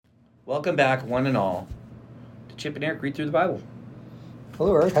Welcome back, one and all, to Chip and Eric Read Through the Bible.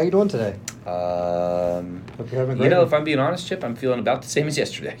 Hello, Eric. How you doing today? Hope you're having a great if I'm being honest, Chip, I'm feeling about the same as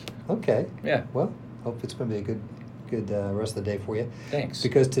yesterday. Okay. Yeah. Well, hope it's going to be a good rest of the day for you. Thanks.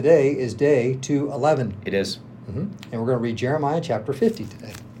 Because today is day 211. It is. Mm-hmm. And we're going to read Jeremiah chapter 50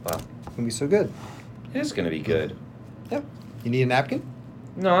 today. Wow. It's going to be so good. It is going to be good. Yeah. You need a napkin?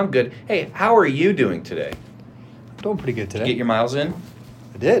 No, I'm good. Hey, how are you doing today? Doing pretty good Did today. you get your miles in?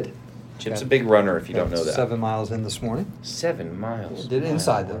 I did. Chip's Got- a big runner, if you don't got know that. 7 miles in this morning. 7 miles. Did it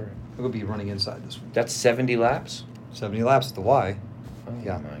inside Wow. though. We'll be running inside this one. That's 70 laps? 70 laps at the Y. Oh,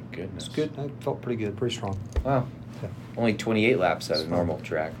 Yeah. my goodness. It's good. I felt pretty good. Pretty strong. Wow. Yeah. Only 28 laps at It's a fun. normal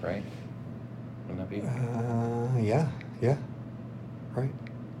track, right? Wouldn't that be? Yeah. Right.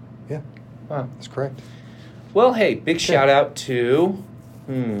 Yeah, Wow. that's correct. Well, hey, big Okay. shout out to...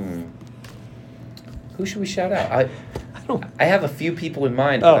 Who should we shout out? I don't. I have a few people in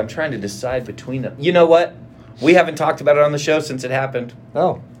mind, but Oh. I'm trying to decide between them. You know what? We haven't talked about it on the show since it happened.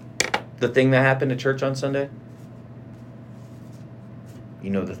 Oh. The thing that happened at church on Sunday. You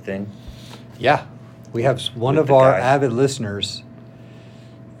know the thing? Yeah, we have one With of the our guy. avid listeners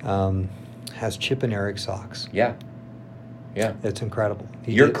has Chip and Eric socks. Yeah. Yeah. It's incredible.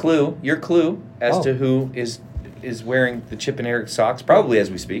 He Your did- clue as Oh. to who is wearing the Chip and Eric socks, probably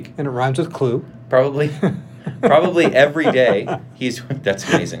as we speak. and it rhymes with clue. Probably every day.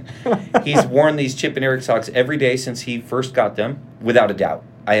 That's amazing. He's worn these Chip and Eric socks every day since he first got them, without a doubt.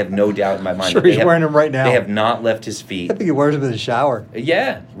 I have no doubt in my mind. Sure, that he's wearing them right now. They have not left his I feet. think he wears them in the shower.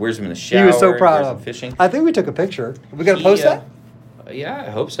 Yeah, wears them in the shower. He was so proud wears them of fishing. I think we took a picture. We got to He, post that? Yeah,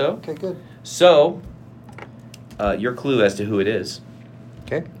 I hope so. Okay, good. So, your clue as to who it is.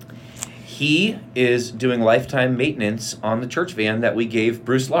 Okay. He is doing lifetime maintenance on the church van that we gave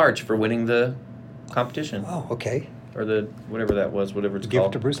Bruce Large for winning the competition. Oh, okay. Or the, whatever that was, whatever it's Give it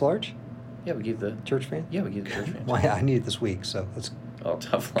called. to Bruce Large, Yeah, we gave the church fan? church van. Well, yeah, I need it this week, so let's. Oh,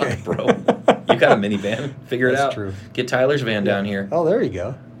 tough luck, Okay. bro. You got a minivan. Figure it That's out. true. Get Tyler's van down here. Oh, there you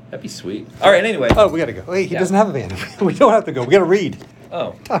go. That'd be sweet. All right, anyway. Oh, we got to go. Wait, he Yeah. doesn't have a van. We don't have to go. We got to read.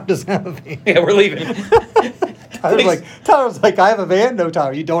 Oh. Tyler doesn't have a van. Yeah, we're leaving. Tyler's like, I have a van. No,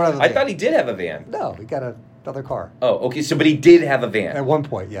 Tyler, you don't have a van. I thought he did have a van. No, we got another car. Oh, okay. So, but he did have a van. At one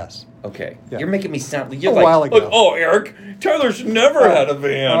point, yes. Okay. Yeah. You're making me sound... You're A like, while ago. like, oh, Eric, Tyler's never had a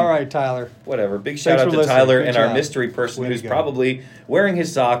van. All right, Tyler. Whatever. Big shout Thanks out for to listening. Tyler Good and our job. mystery person Way to who's go. probably wearing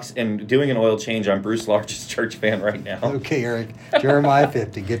his socks and doing an oil change on Bruce Large's church van right now. Okay, Eric. Jeremiah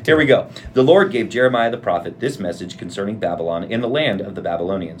 50. Get to Here we it. go. The Lord gave Jeremiah the prophet this message concerning Babylon in the land of the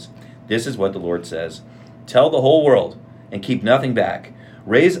Babylonians. This is what the Lord says. Tell the whole world and keep nothing back.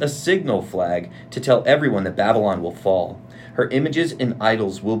 Raise a signal flag to tell everyone that Babylon will fall. Her images and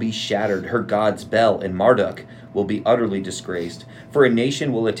idols will be shattered. Her gods Bel and Marduk will be utterly disgraced. For a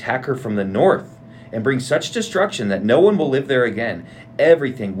nation will attack her from the north and bring such destruction that no one will live there again.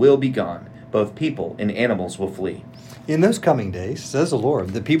 Everything will be gone. Both people and animals will flee. In those coming days, says the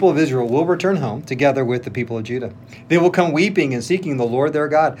Lord, the people of Israel will return home together with the people of Judah. They will come weeping and seeking the Lord their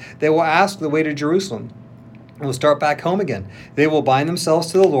God. They will ask the way to Jerusalem and will start back home again. They will bind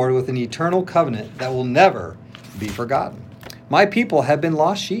themselves to the Lord with an eternal covenant that will never be forgotten. My people have been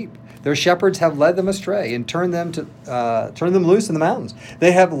lost sheep. Their shepherds have led them astray and turned them loose in the mountains.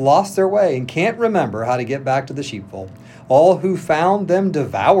 They have lost their way and can't remember how to get back to the sheepfold. All who found them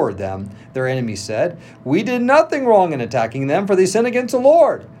devoured them, their enemies said. We did nothing wrong in attacking them, for they sinned against the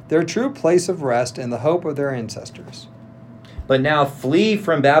Lord, their true place of rest and the hope of their ancestors. But now flee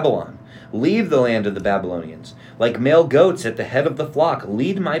from Babylon. Leave the land of the Babylonians. Like male goats at the head of the flock,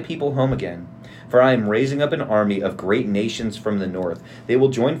 lead my people home again. For I am raising up an army of great nations from the north. They will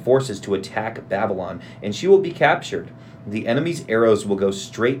join forces to attack Babylon, and she will be captured. The enemy's arrows will go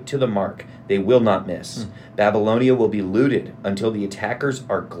straight to the mark. They will not miss. Babylonia will be looted until the attackers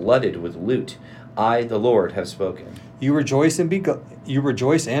are glutted with loot. I, the Lord, have spoken. You rejoice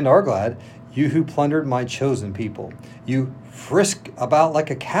and are glad, you who plundered my chosen people. You frisk about like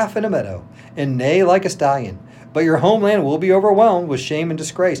a calf in a meadow, and neigh like a stallion. But your homeland will be overwhelmed with shame and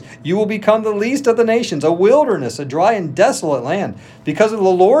disgrace. You will become the least of the nations, a wilderness, a dry and desolate land. Because of the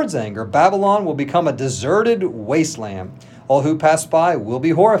Lord's anger, Babylon will become a deserted wasteland. All who pass by will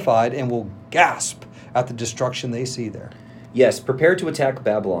be horrified and will gasp at the destruction they see there. Yes, prepare to attack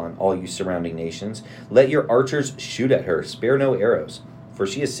Babylon, all you surrounding nations. Let your archers shoot at her. Spare no arrows, for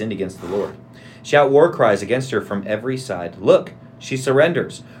she has sinned against the Lord. Shout war cries against her from every side. Look, She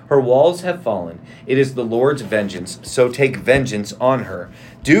surrenders. Her walls have fallen. It is the Lord's vengeance, so take vengeance on her.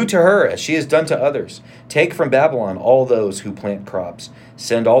 Do to her as she has done to others. Take from Babylon all those who plant crops.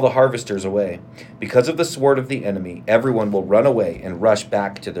 Send all the harvesters away. Because of the sword of the enemy, everyone will run away and rush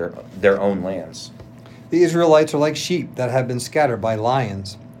back to their own lands. The Israelites are like sheep that have been scattered by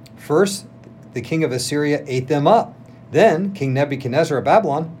lions. First, the king of Assyria ate them up. Then King Nebuchadnezzar of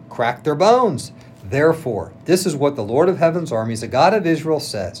Babylon cracked their bones. Therefore, this is what the Lord of heaven's armies, the God of Israel,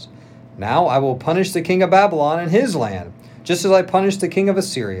 says. Now I will punish the king of Babylon and his land, just as I punished the king of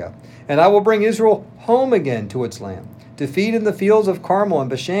Assyria. And I will bring Israel home again to its land, to feed in the fields of Carmel and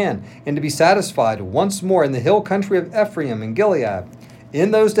Bashan, and to be satisfied once more in the hill country of Ephraim and Gilead.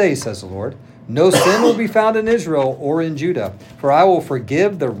 In those days, says the Lord, no sin will be found in Israel or in Judah, for I will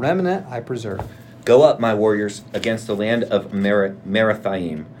forgive the remnant I preserve. Go up, my warriors, against the land of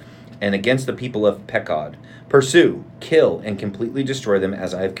Merathaim, and against the people of Pekod. Pursue, kill, and completely destroy them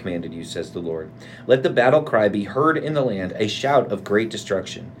as I have commanded you, says the Lord. Let the battle cry be heard in the land, a shout of great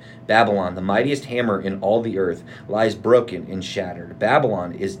destruction. Babylon, the mightiest hammer in all the earth, lies broken and shattered.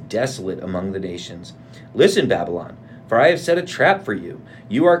 Babylon is desolate among the nations. Listen, Babylon, for I have set a trap for you.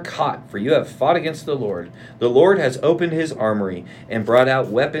 You are caught, for you have fought against the Lord. The Lord has opened his armory and brought out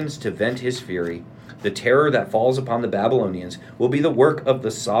weapons to vent his fury. The terror that falls upon the Babylonians will be the work of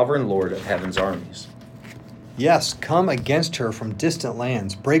the sovereign Lord of heaven's armies. Yes, come against her from distant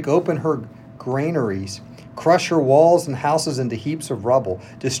lands. Break open her granaries. Crush her walls and houses into heaps of rubble.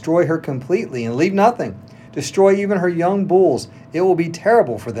 Destroy her completely and leave nothing. Destroy even her young bulls. It will be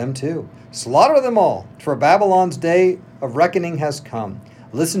terrible for them too. Slaughter them all, for Babylon's day of reckoning has come.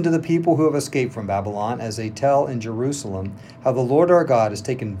 Listen to the people who have escaped from Babylon as they tell in Jerusalem how the Lord our God has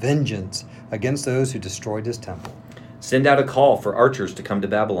taken vengeance against those who destroyed his temple. Send out a call for archers to come to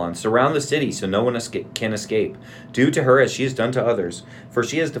Babylon. Surround the city so no one can escape. Do to her as she has done to others, for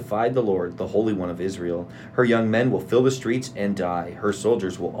she has defied the Lord, the Holy One of Israel. Her young men will fill the streets and die. Her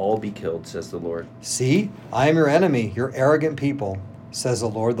soldiers will all be killed, says the Lord. See, I am your enemy, your arrogant people, says the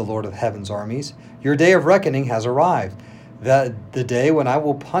Lord of heaven's armies. Your day of reckoning has arrived, the day when I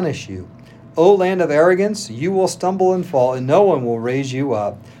will punish you. O land of arrogance, you will stumble and fall, and no one will raise you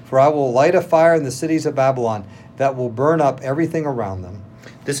up. For I will light a fire in the cities of Babylon that will burn up everything around them.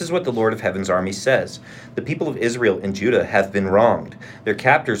 This is what the Lord of heaven's army says. The people of Israel and Judah have been wronged. Their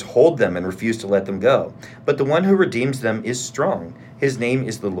captors hold them and refuse to let them go. But the one who redeems them is strong. His name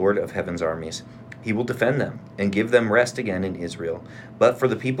is the Lord of heaven's armies. He will defend them and give them rest again in Israel. But for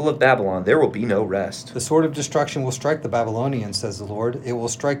the people of Babylon, there will be no rest. The sword of destruction will strike the Babylonians, says the Lord. It will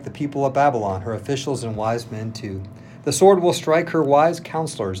strike the people of Babylon, her officials and wise men too. The sword will strike her wise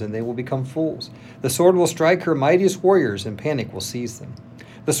counselors, and they will become fools. The sword will strike her mightiest warriors, and panic will seize them.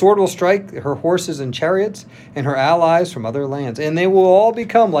 The sword will strike her horses and chariots, and her allies from other lands, and they will all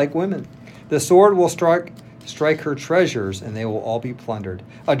become like women. The sword will strike her treasures, and they will all be plundered.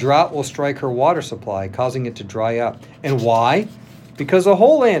 A drought will strike her water supply, causing it to dry up. And why? Because the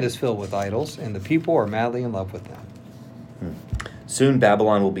whole land is filled with idols, and the people are madly in love with them. Soon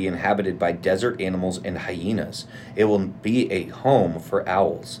Babylon will be inhabited by desert animals and hyenas. It will be a home for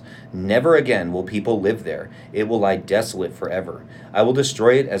owls. Never again will people live there. It will lie desolate forever. I will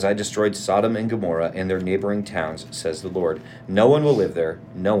destroy it as I destroyed Sodom and Gomorrah and their neighboring towns, says the Lord. No one will live there.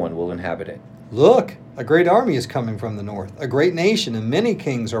 No one will inhabit it. Look, a great army is coming from the north. A great nation and many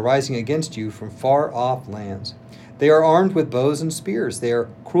kings are rising against you from far off lands. They are armed with bows and spears. They are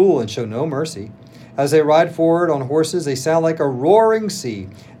cruel and show no mercy. As they ride forward on horses, they sound like a roaring sea.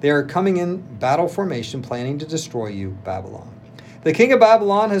 They are coming in battle formation, planning to destroy you, Babylon. The king of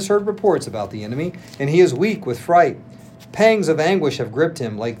Babylon has heard reports about the enemy, and he is weak with fright. Pangs of anguish have gripped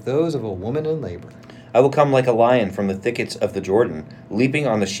him like those of a woman in labor. I will come like a lion from the thickets of the Jordan, leaping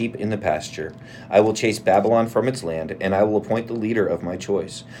on the sheep in the pasture. I will chase Babylon from its land, and I will appoint the leader of my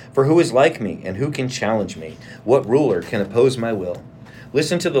choice. For who is like me, and who can challenge me? What ruler can oppose my will?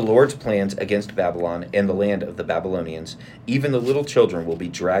 Listen to the Lord's plans against Babylon and the land of the Babylonians. Even the little children will be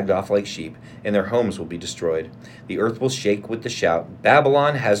dragged off like sheep, and their homes will be destroyed. The earth will shake with the shout,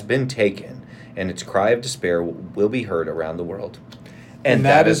 "Babylon has been taken," and its cry of despair will be heard around the world. And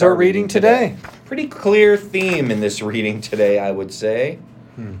that is our reading today. Pretty clear theme in this reading today, I would say.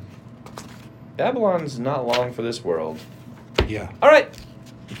 Babylon's not long for this world. Yeah. All right.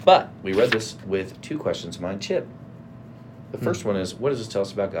 But we read this with two questions in mind. Chip, the first one is, what does this tell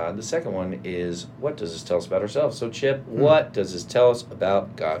us about God? The second one is, what does this tell us about ourselves? So, Chip, what does this tell us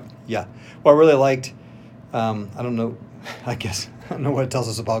about God? Yeah. Well, I really liked, I don't know what it tells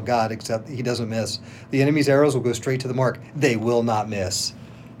us about God, except he doesn't miss. The enemy's arrows will go straight to the mark. They will not miss.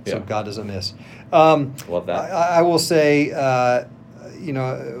 So Yeah. God doesn't miss. Love that. I will say,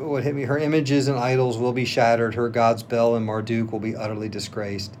 what hit me, her images and idols will be shattered. Her gods, Bel and Marduk, will be utterly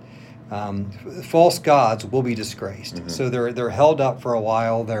disgraced. False gods will be disgraced. Mhm. So they're held up for a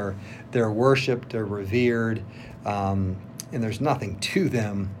while. They're worshipped. They're revered, and there's nothing to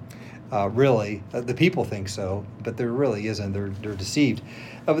them, really. The people think so, but there really isn't. They're deceived.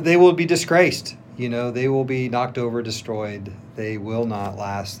 But they will be disgraced. They will be knocked over, destroyed. They will not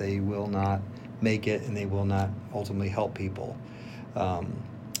last. They will not make it, and they will not ultimately help people.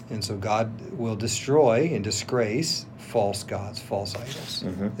 And so God will destroy and disgrace false gods, false idols.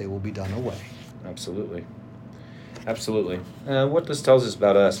 Mhm. They will be done away. Absolutely. Absolutely. What this tells us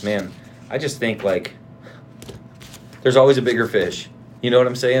about us, man, I just think, like, there's always a bigger fish. You know what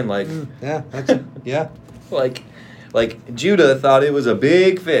I'm saying? Like, Yeah, yeah. like Judah thought it was a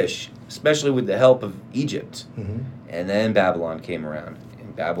big fish, especially with the help of Egypt. Mm-hmm. And then Babylon came around.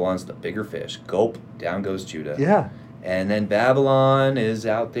 And Babylon's the bigger fish. Gulp, down goes Judah. Yeah. And then Babylon is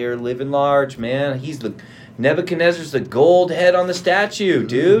out there living large, man. Nebuchadnezzar's the gold head on the statue,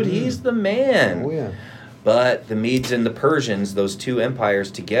 dude. Mhm. He's the man. Oh, yeah. But the Medes and the Persians, those two empires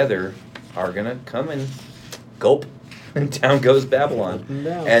together, are going to come and gulp. And down goes Babylon. Up and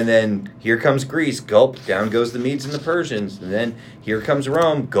down. And then here comes Greece, gulp, down goes the Medes and the Persians. And then here comes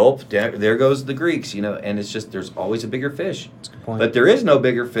Rome, gulp, down, there goes the Greeks, and it's just, there's always a bigger fish. That's a good point. But there is no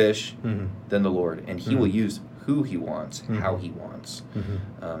bigger fish Mhm. than the Lord. And he Mhm. will use who he wants, Mhm. how he wants,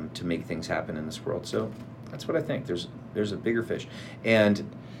 Mhm. to make things happen in this world. So that's what I think. There's a bigger fish. And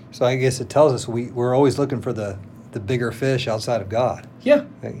So I guess it tells us we're always looking for the bigger fish outside of God. yeah,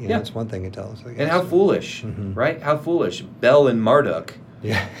 Yeah. That's one thing it tells us. I guess. and how foolish, Mhm. right? How foolish. Bel and Marduk,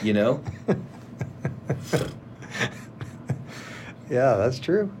 Yeah. Yeah, that's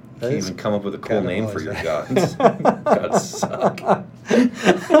true. That Can't is even come up with a cool kind of name for was. your gods. Gods suck.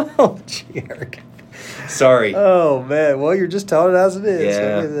 Oh, jerk. Sorry. Oh, man. Well, you're just telling it as it is.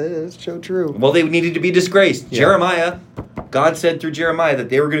 Yeah. I mean, it's so true. Well, they needed to be disgraced. Yeah. Jeremiah, God said through Jeremiah that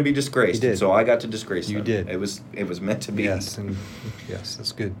they were going to be disgraced. He did. And so I got to disgrace You them. did. It was meant to be. Yes,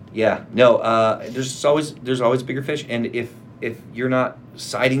 that's good. Yeah. No. There's always a bigger fish, and if you're not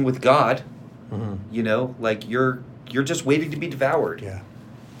siding with God, Mhm. like you're just waiting to be devoured. Yeah.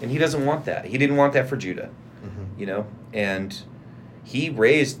 And He doesn't want that. He didn't want that for Judah. Mhm. And He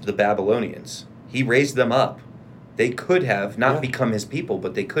raised the Babylonians. He raised them up. They could have not Yeah. become His people,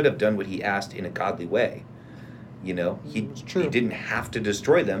 but they could have done what He asked in a godly way. He It's true. He didn't have to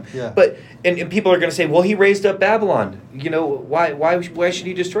destroy them. Yeah. But and people are going to say, well, He raised up Babylon. Why should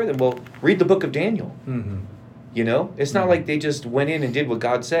He destroy them? Well, read the book of Daniel. Mm-hmm. It's not like they just went in and did what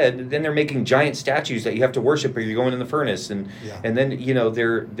God said. Then they're making giant statues that you have to worship, or you're going in the furnace, and Yeah. and then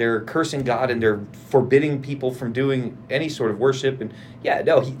they're cursing God and they're forbidding people from doing any sort of worship. And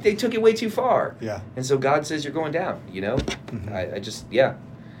they took it way too far. Yeah. And so God says you're going down. Mhm. I just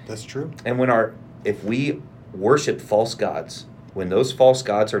That's true. And if we worship false gods, when those false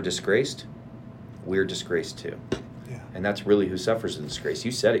gods are disgraced, we're disgraced too. Yeah. And that's really who suffers the disgrace.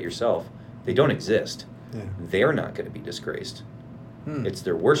 You said it yourself. They don't exist. Yeah. They're not going to be disgraced. Hmm. It's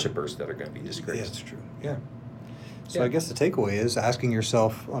their worshipers that are going to be Yeah, disgraced. that's true. Yeah. So Yeah. I guess the takeaway is asking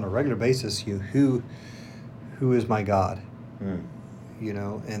yourself on a regular basis, who is my God? Mm.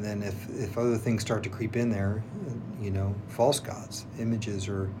 And then if other things start to creep in there, false gods, images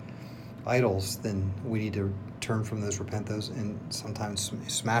or idols, then we need to turn from those, repent those, and sometimes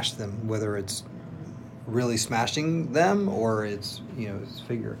smash them, whether it's really smashing them or it's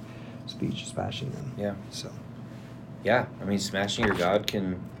figure speech smashing them. Yeah. So Yeah. I mean, smashing your God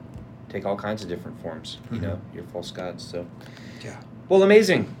can take all kinds of different forms, Mhm. your false gods. So, yeah. well,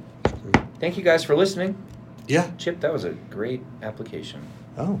 amazing. Thank you guys for listening. Yeah. Chip, that was a great application.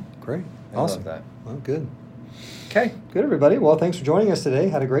 Oh, great. I Awesome. love that. Well, good. Okay. Good, everybody. Well, thanks for joining us today.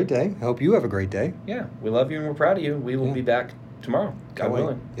 Had a great day. I hope you have a great day. Yeah. We love you and we're proud of you. We will Yeah. be back tomorrow, God Can't wait.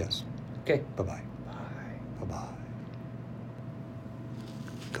 willing. Yes. Okay. Bye-bye. Bye. Bye-bye.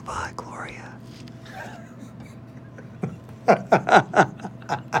 Goodbye, Gloria.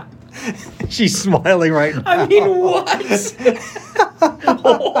 She's smiling right now. I mean, what?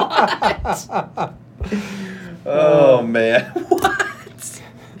 What? Oh, man. What?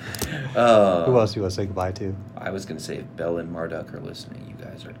 Who else do you want to say goodbye to? I was going to say, if Bel and Marduk are listening, you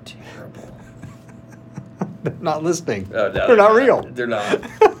guys are terrible. They're not listening. Oh, no, They're not real. They're not.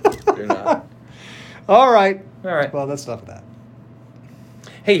 They're not. All right. All right. Well, that's enough of that.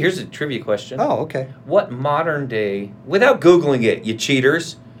 Hey, here's a trivia question. Oh, okay. What modern day, without Googling it, you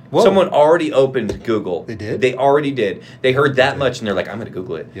cheaters, Whoa. someone already opened Google. They did? They already did. They heard that much and they're like, I'm going to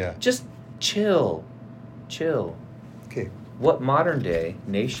Google it. Yeah. Just chill. Chill. Okay. What modern day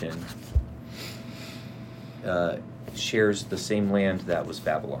nation shares the same land that was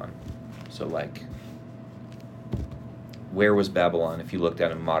Babylon? So, like, where was Babylon if you looked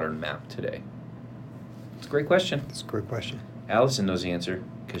at a modern map today? It's a great question. That's a great question. Allison knows the answer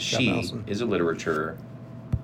because Job, she Allison. is a literature